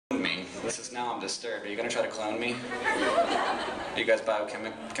this is now I'm disturbed. Are you gonna try to clone me? Are you guys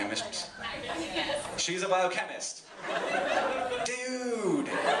biochemists? She's a biochemist. Dude!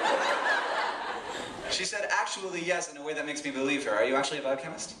 She said actually yes in a way that makes me believe her. Are you actually a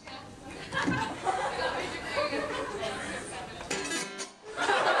biochemist?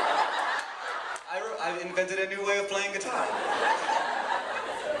 I invented a new way of playing guitar.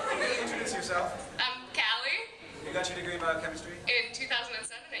 Can you introduce yourself? I'm Callie. You got your degree in biochemistry? In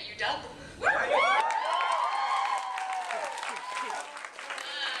 2007 at UW. Right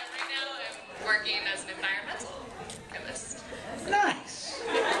now I'm working as an environmental chemist. Nice.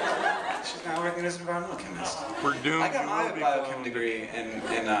 She's now working as an environmental chemist. We're doomed. I got my biochem degree in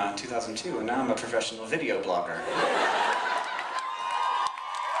 2002, and now I'm a professional video blogger.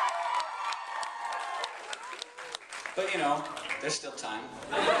 But you know, there's still time.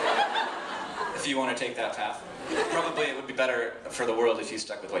 If you want to take that path. Probably it would be better for the world if you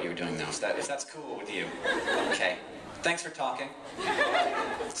stuck with what you were doing now. If that's cool with you. Okay. Thanks for talking.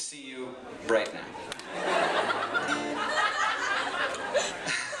 See you right now.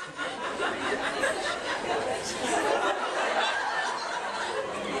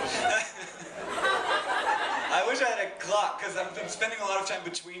 I wish I had a clock, because I've been spending a lot of time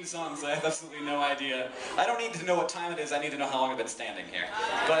between songs, so I have absolutely no idea. I don't need to know what time it is, I need to know how long I've been standing here.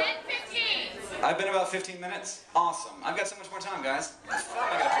 But 15. I've been about 15 minutes? Awesome. I've got so much more time, guys. I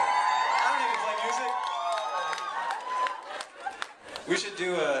don't even play music. We should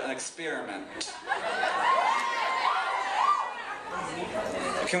do an experiment.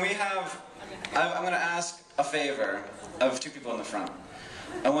 Can we have... I'm going to ask a favor of two people in the front.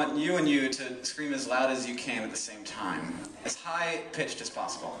 I want you and you to scream as loud as you can at the same time. As high-pitched as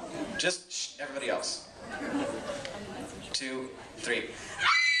possible. Just shh, everybody else. 2, 3.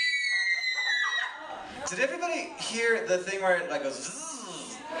 Did everybody hear the thing where it like goes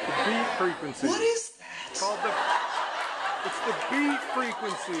zzz? The beat frequency. What is that? It's the beat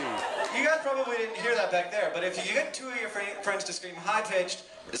frequency. You guys probably didn't hear that back there, but if you get two of your friends to scream high-pitched,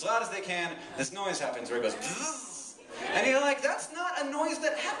 as loud as they can, this noise happens where it goes zzz. And you're like, that's not a noise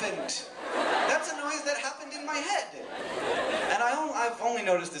that happened. That's a noise that happened in my head. And I've only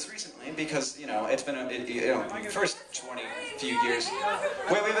noticed this recently because, you know, it's been first 20 few years.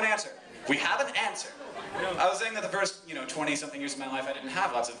 Wait, we have an answer. We have an answer. I was saying that the first, 20-something years of my life, I didn't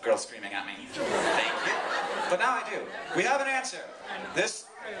have lots of girls screaming at me. Thank you. But now I do. We have an answer. This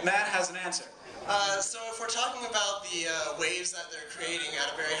man has an answer. So if we're talking about the waves that they're creating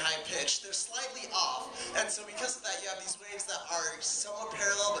at a very high pitch, they're slightly off. And so because of that, you have these waves that are somewhat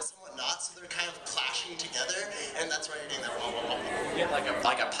parallel but somewhat not, so they're kind of clashing together, and that's why you're getting that wah wah wah wah. Yeah,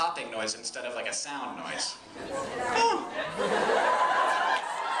 like a popping noise instead of like a sound noise.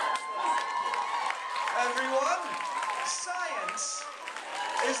 Everyone, science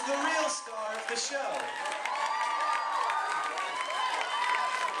is the real star of the show.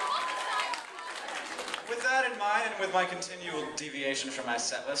 With that in mind, and with my continual deviation from my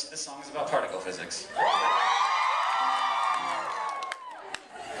set list, this song is about particle physics.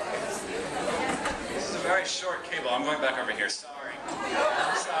 This is a very short cable. I'm going back over here. Sorry.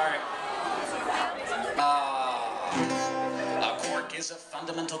 Sorry. A quark is a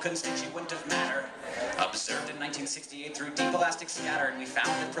fundamental constituent of matter. Observed in 1968 through deep elastic scatter, and we found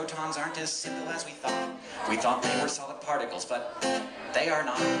that protons aren't as simple as we thought. We thought they were solid particles, but they are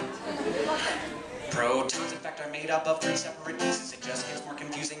not. Protons, in fact, are made up of 3 separate pieces. It just gets more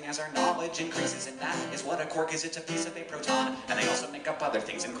confusing as our knowledge increases, and that is what a quark is. It's a piece of a proton, and they also make up other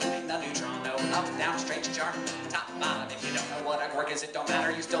things, including the neutron. No, up, down, strange charm, top, bottom. If you don't know what a quark is, it don't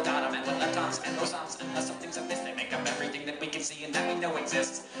matter, you still got them. And with leptons and bosons, unless something's amiss, they make up everything that we can see and that we know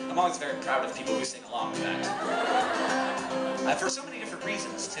exists. I'm always very proud of people who sing along with that. For so many different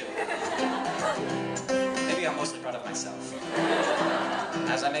reasons, too. Maybe I'm mostly proud of myself.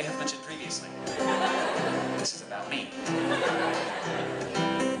 As I may have mentioned previously, this is about me.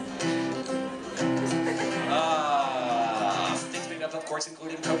 Things made up of quarks,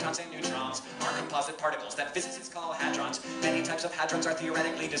 including protons and neutrons, are composite particles that physicists call hadrons. Many types of hadrons are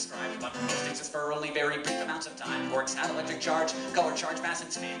theoretically described, but most exist for only very brief amounts of time. Quarks have electric charge, color charge, mass,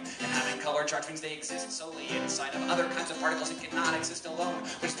 and spin. And having color charge means they exist solely inside of other kinds of particles and cannot exist alone,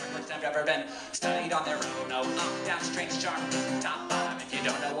 which words have ever been studied on their own. No, up, down, strange charm, top, bottom. If you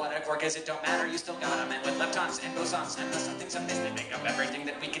don't know what a quark is, it don't matter, you still got them. And with leptons and bosons, unless something's amiss, they make up everything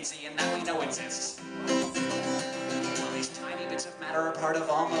that we can see and that we know exists. Well, these tiny bits of matter are part of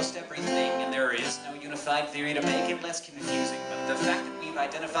almost everything, and there is no unified theory to make it less confusing. But the fact that we've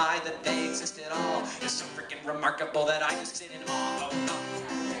identified that they exist at all is so freaking remarkable that I just sit in awe.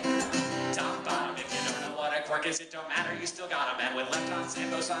 Oh, top, bottom, if you don't know what a quark is, it don't matter, you still got 'em. And with leptons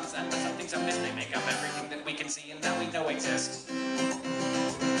and bosons and some things are missed, they make up everything that we can see and that we know exists.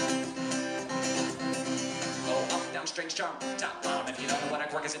 Oh, up, down, strange charm, top, bottom. If you don't know what a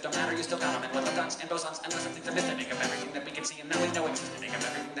quark is, it don't matter, you still got 'em. And with leptons and bosons and some things are missed, they make up everything that we can see and that we know exists. They make up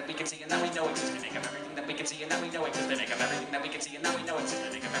everything that we can see and that we know exists. They make up everything that we can see and that we know exists. They make up everything that we can see and that we know exists.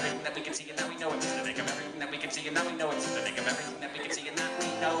 They make up everything that we can see and that we know exists. They make up everything that we can see and that we know exists. They make up everything that we can see and that we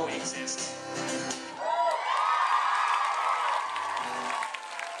know exists.